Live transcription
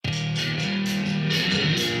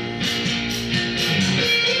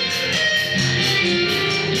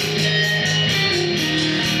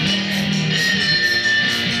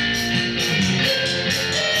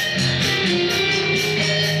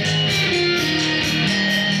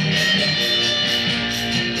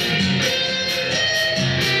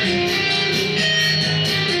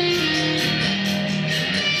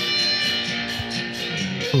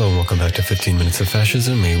back to 15 Minutes of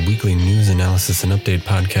Fascism, a weekly news analysis and update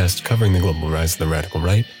podcast covering the global rise of the radical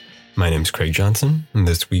right. My name's Craig Johnson, and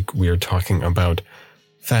this week we are talking about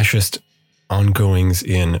fascist ongoings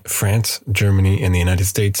in France, Germany, and the United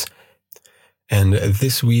States. And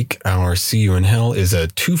this week, our See You in Hell is a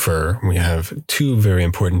twofer. We have two very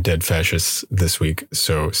important dead fascists this week,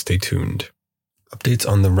 so stay tuned. Updates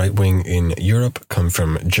on the right wing in Europe come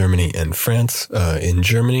from Germany and France. In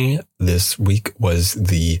Germany, this week was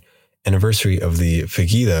the anniversary of the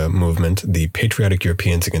Pegida movement, the Patriotic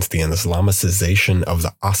Europeans Against the Islamicization of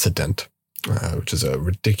the Occident, which is a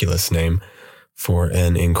ridiculous name for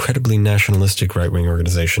an incredibly nationalistic right-wing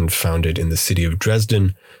organization founded in the city of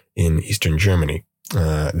Dresden in Eastern Germany.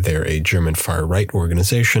 They're a German far-right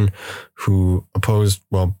organization who opposed,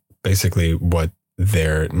 well, basically what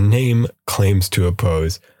their name claims to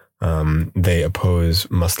oppose. They oppose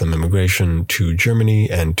Muslim immigration to Germany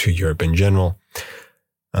and to Europe in general.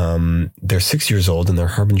 They're 6 years old and they're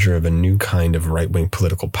harbinger of a new kind of right-wing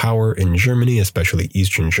political power in Germany, especially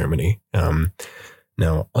Eastern Germany.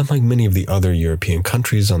 Now, unlike many of the other European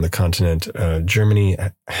countries on the continent, Germany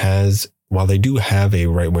has, while they do have a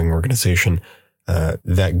right-wing organization,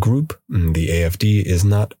 that group, the AfD, is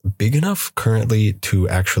not big enough currently to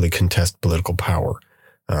actually contest political power.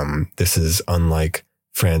 This is unlike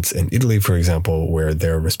France and Italy, for example, where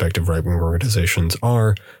their respective right-wing organizations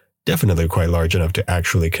are definitely quite large enough to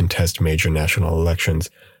actually contest major national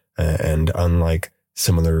elections, and unlike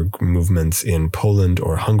similar movements in Poland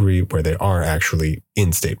or Hungary, where they are actually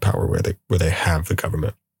in state power, where they have the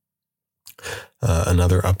government.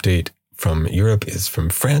 Another update from Europe is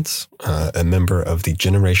from France. A member of the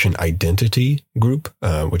Generation Identity group,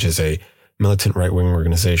 which is a militant right-wing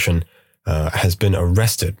organization, has been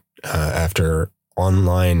arrested after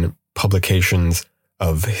online publications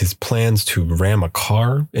of his plans to ram a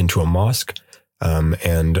car into a mosque,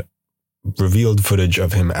 and revealed footage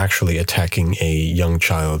of him actually attacking a young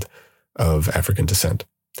child of African descent.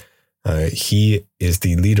 He is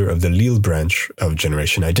the leader of the Lille branch of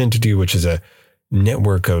Generation Identity, which is a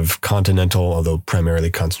network of continental, although primarily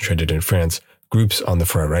concentrated in France, groups on the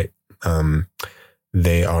far right.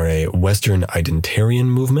 They are a Western identitarian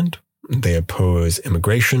movement. They oppose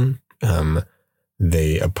immigration.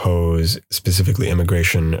 They oppose specifically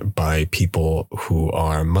immigration by people who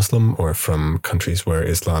are Muslim or from countries where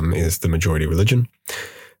Islam is the majority religion.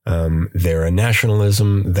 They're a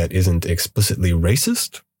nationalism that isn't explicitly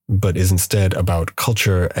racist, but is instead about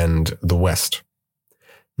culture and the West.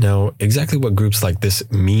 Now, exactly what groups like this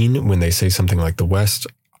mean when they say something like the West,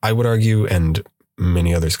 I would argue, and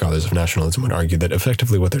many other scholars of nationalism would argue, that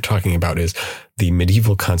effectively what they're talking about is the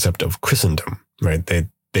medieval concept of Christendom, right?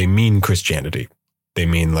 They mean Christianity. They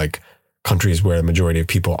mean like countries where the majority of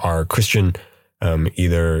people are Christian,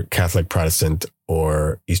 either Catholic, Protestant,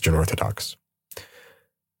 or Eastern Orthodox.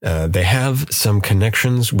 They have some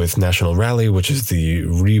connections with National Rally, which is the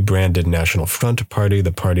rebranded National Front party,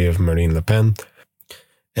 the party of Marine Le Pen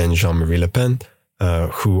and Jean-Marie Le Pen,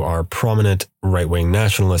 who are prominent right-wing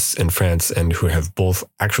nationalists in France and who have both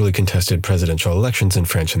actually contested presidential elections in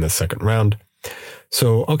France in the second round.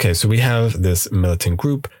 So we have this militant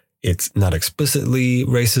group. It's not explicitly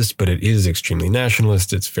racist, but it is extremely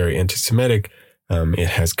nationalist. It's very anti-Semitic. It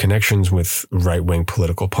has connections with right-wing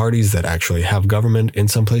political parties that actually have government in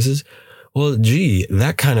some places. Well, gee,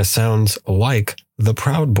 that kind of sounds like the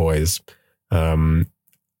Proud Boys.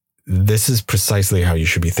 This is precisely how you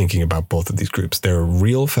should be thinking about both of these groups. They're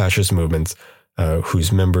real fascist movements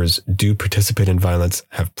whose members do participate in violence,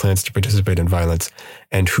 have plans to participate in violence,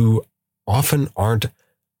 and who often aren't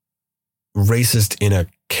racist in a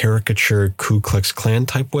caricature Ku Klux Klan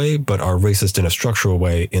type way, but are racist in a structural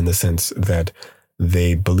way in the sense that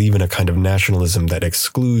they believe in a kind of nationalism that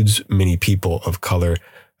excludes many people of color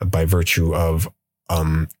by virtue of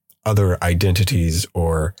other identities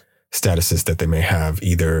or statuses that they may have,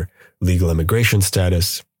 either legal immigration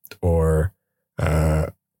status or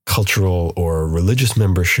cultural or religious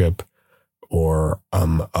membership or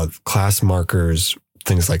class markers,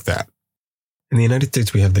 things like that. In the United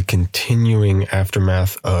States, we have the continuing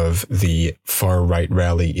aftermath of the far-right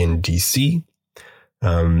rally in D.C.,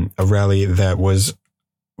 a rally that was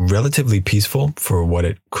relatively peaceful for what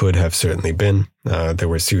it could have certainly been. There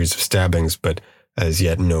were a series of stabbings, but as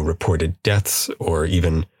yet no reported deaths or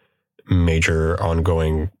even major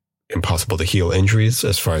ongoing impossible to heal injuries.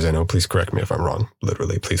 As far as I know, please correct me if I'm wrong.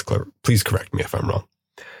 Literally, please correct me if I'm wrong.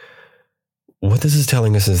 What this is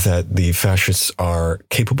telling us is that the fascists are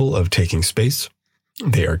capable of taking space.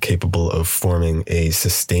 They are capable of forming a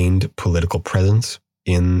sustained political presence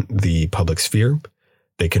in the public sphere.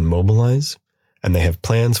 They can mobilize. and they have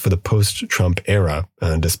plans for the post-Trump era,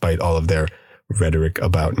 despite all of their rhetoric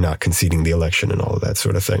about not conceding the election and all of that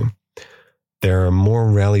sort of thing. There are more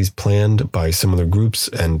rallies planned by similar groups,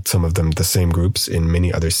 and some of them the same groups in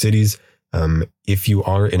many other cities. If you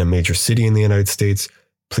are in a major city in the United States,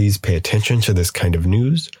 please pay attention to this kind of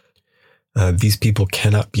news. These people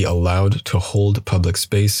cannot be allowed to hold public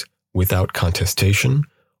space without contestation,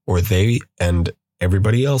 or they and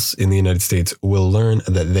everybody else in the United States will learn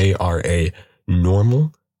that they are a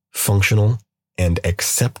normal, functional, and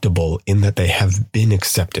acceptable, in that they have been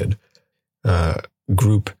accepted,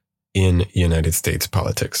 group in United States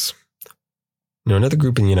politics. Now, another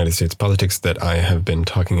group in United States politics that I have been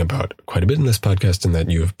talking about quite a bit in this podcast and that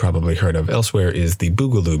you have probably heard of elsewhere is the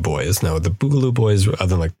Boogaloo Boys. Now, the Boogaloo Boys,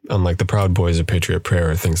 unlike the Proud Boys or Patriot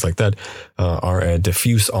Prayer or things like that, are a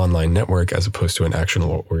diffuse online network as opposed to an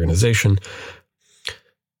actual organization.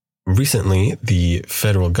 Recently, the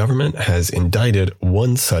federal government has indicted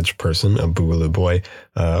one such person, a Boogaloo Boy,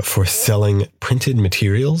 for selling printed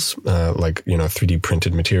materials, 3D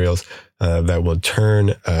printed materials, that will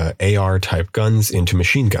turn AR-type guns into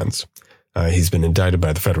machine guns. He's been indicted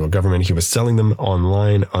by the federal government. He was selling them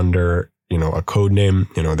online under, a code name.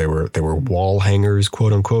 They were wall hangers,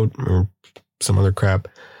 quote unquote, or some other crap.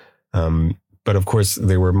 But of course,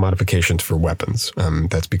 they were modifications for weapons.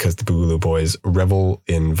 That's because the Boogaloo Boys revel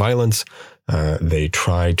in violence. They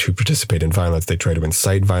try to participate in violence. They try to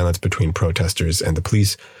incite violence between protesters and the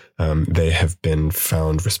police. They have been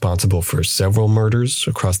found responsible for several murders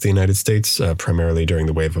across the United States, primarily during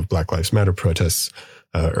the wave of Black Lives Matter protests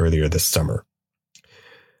earlier this summer.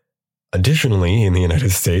 Additionally, in the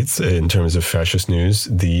United States, in terms of fascist news,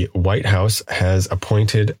 the White House has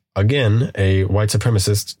appointed, again, a white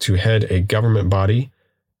supremacist to head a government body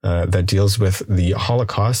that deals with the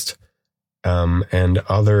Holocaust and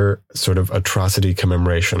other sort of atrocity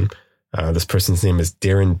commemoration. This person's name is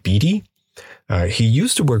Darren Beattie. He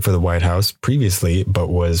used to work for the White House previously, but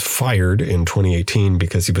was fired in 2018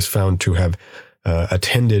 because he was found to have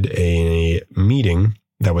attended a meeting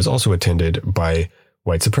that was also attended by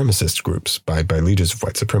white supremacist groups, by leaders of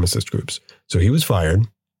white supremacist groups. So he was fired.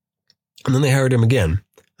 And then they hired him again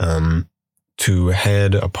to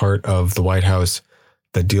head a part of the White House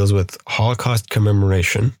that deals with Holocaust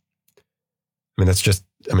commemoration. It's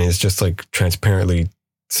just like transparently,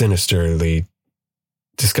 sinisterly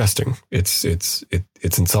disgusting. It's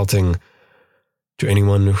insulting to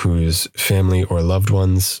anyone whose family or loved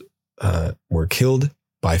ones were killed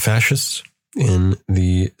by fascists in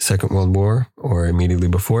the Second World War or immediately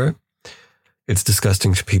before it. It's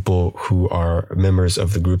disgusting to people who are members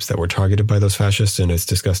of the groups that were targeted by those fascists, and it's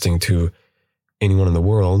disgusting to anyone in the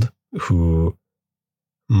world who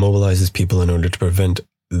mobilizes people in order to prevent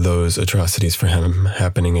those atrocities from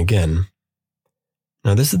happening again.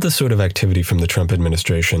 Now, this is the sort of activity from the Trump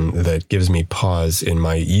administration that gives me pause in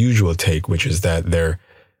my usual take, which is that they're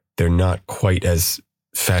not quite as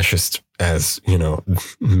fascist as,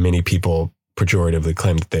 many people pejoratively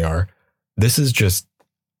claim that they are. This is just,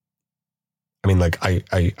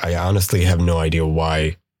 I honestly have no idea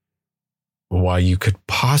why you could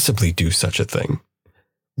possibly do such a thing.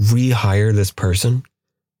 Rehire this person?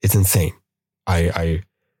 It's insane.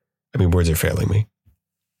 Words are failing me.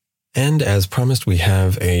 And as promised, we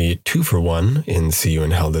have a 2-for-1 in See You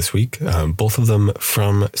in Hell this week, both of them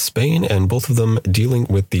from Spain and both of them dealing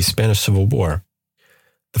with the Spanish Civil War.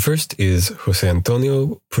 The first is José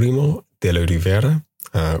Antonio Primo de la Rivera,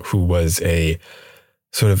 who was a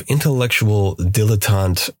sort of intellectual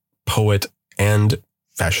dilettante poet and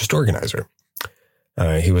fascist organizer.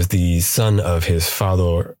 He was the son of his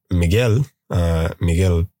father, Miguel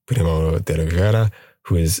Primo de la Rivera,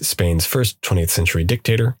 who is Spain's first 20th century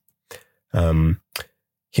dictator.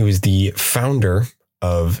 He was the founder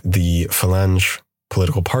of the Falange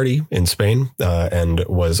political party in Spain, and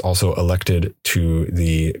was also elected to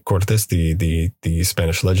the Cortes, the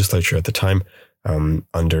Spanish legislature at the time,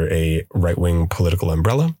 under a right-wing political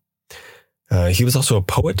umbrella. He was also a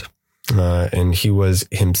poet, and he was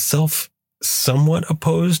himself somewhat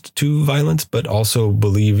opposed to violence, but also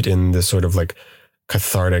believed in this sort of like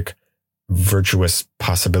cathartic, virtuous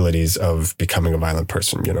possibilities of becoming a violent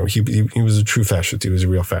person. He was a true fascist. He was a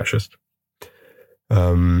real fascist.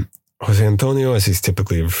 José Antonio, as he's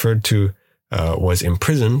typically referred to, was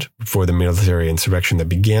imprisoned for the military insurrection that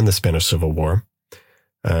began the Spanish Civil War,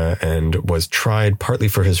 and was tried partly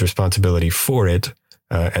for his responsibility for it,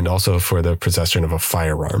 and also for the possession of a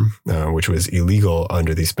firearm, which was illegal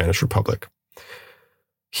under the Spanish Republic.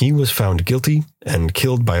 He was found guilty and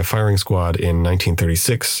killed by a firing squad in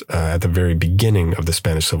 1936 at the very beginning of the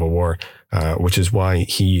Spanish Civil War, which is why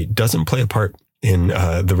he doesn't play a part in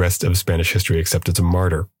the rest of Spanish history, except as a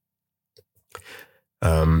martyr.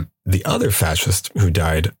 The other fascist who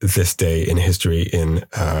died this day in history in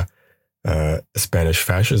Spanish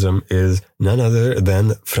fascism is none other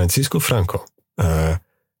than Francisco Franco,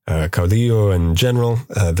 caudillo and general,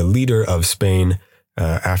 the leader of Spain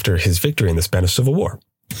after his victory in the Spanish Civil War.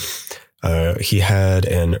 He had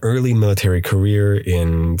an early military career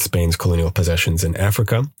in Spain's colonial possessions in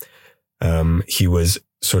Africa. He was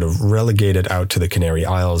sort of relegated out to the Canary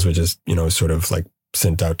Isles, which is, sort of like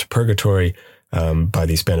sent out to purgatory by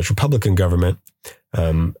the Spanish Republican government,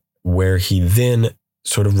 where he then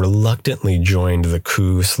sort of reluctantly joined the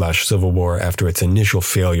coup/civil war after its initial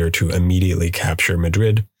failure to immediately capture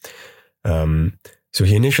Madrid. So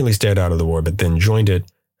he initially stayed out of the war, but then joined it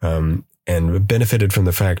and benefited from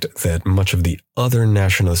the fact that much of the other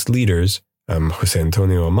nationalist leaders, José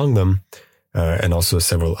Antonio among them, and also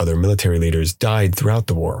several other military leaders, died throughout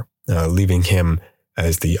the war, leaving him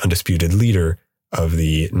as the undisputed leader of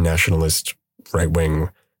the nationalist right-wing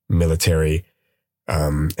military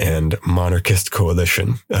and monarchist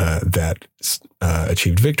coalition that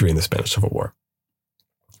achieved victory in the Spanish Civil War.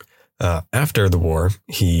 After the war,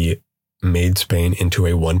 he made Spain into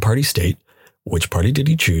a one-party state. Which party did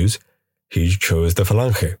he choose? He chose the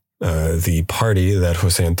Falange, the party that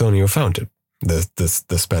José Antonio founded.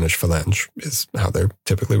 The Spanish Phalange is how they're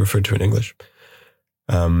typically referred to in English.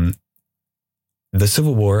 The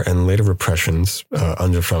Civil War and later repressions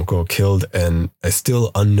under Franco killed a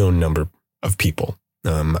still unknown number of people,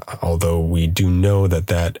 although we do know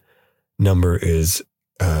that number is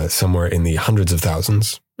somewhere in the hundreds of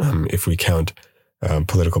thousands, if we count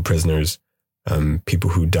political prisoners,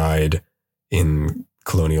 people who died in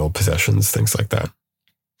colonial possessions, things like that.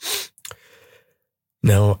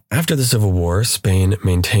 Now, after the Civil War, Spain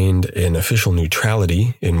maintained an official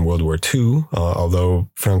neutrality in World War II, although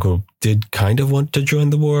Franco did kind of want to join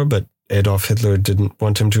the war, but Adolf Hitler didn't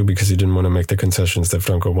want him to because he didn't want to make the concessions that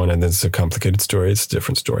Franco wanted. It's a complicated story. It's a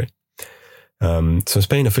different story. So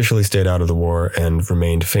Spain officially stayed out of the war and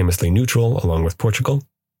remained famously neutral along with Portugal,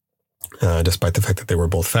 despite the fact that they were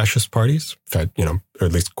both fascist parties, or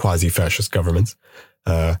at least quasi-fascist governments.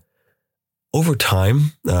 Over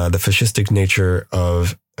time, the fascistic nature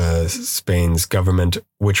of Spain's government,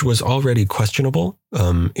 which was already questionable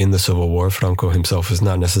in the Civil War. Franco himself was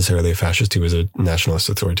not necessarily a fascist. He was a nationalist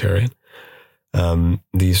authoritarian.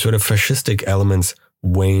 The sort of fascistic elements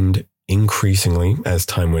waned increasingly as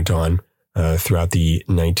time went on throughout the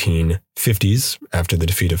 1950s after the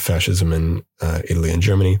defeat of fascism in Italy and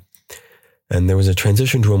Germany. And there was a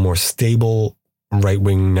transition to a more stable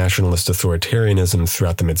right-wing nationalist authoritarianism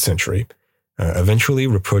throughout the mid-century. Eventually,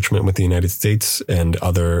 rapprochement with the United States and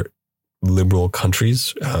other liberal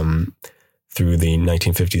countries through the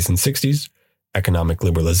 1950s and 60s, economic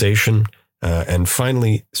liberalization, and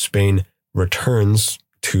finally, Spain returns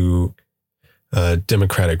to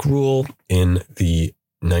democratic rule in the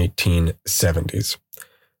 1970s.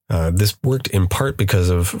 This worked in part because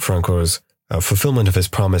of Franco's fulfillment of his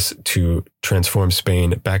promise to transform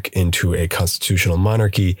Spain back into a constitutional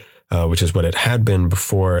monarchy, which is what it had been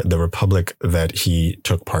before the republic that he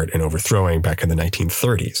took part in overthrowing back in the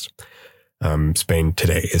 1930s. Spain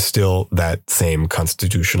today is still that same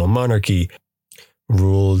constitutional monarchy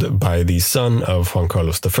ruled by the son of Juan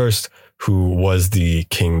Carlos I, who was the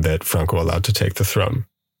king that Franco allowed to take the throne.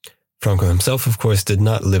 Franco himself, of course, did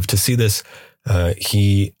not live to see this.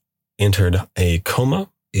 He entered a coma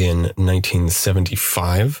in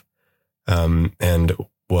 1975 and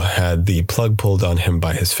had the plug pulled on him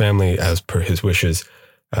by his family as per his wishes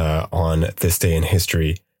on this day in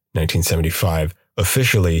history, 1975.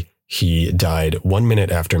 Officially, he died 1 minute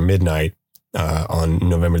after midnight on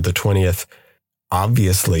November the 20th,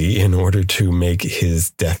 obviously in order to make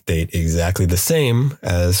his death date exactly the same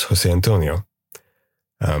as José Antonio.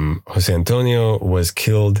 José Antonio was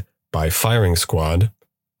killed by firing squad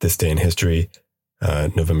this day in history,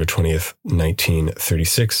 November 20th,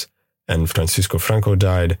 1936. And Francisco Franco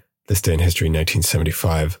died this day in history,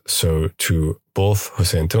 1975. So to both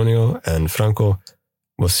José Antonio and Franco,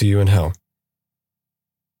 we'll see you in hell.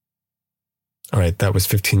 All right, that was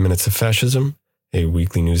 15 Minutes of Fascism, a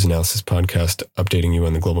weekly news analysis podcast updating you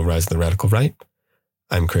on the global rise of the radical right.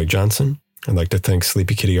 I'm Craig Johnson. I'd like to thank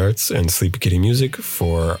Sleepy Kitty Arts and Sleepy Kitty Music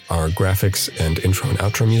for our graphics and intro and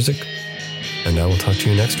outro music. And I will talk to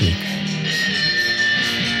you next week.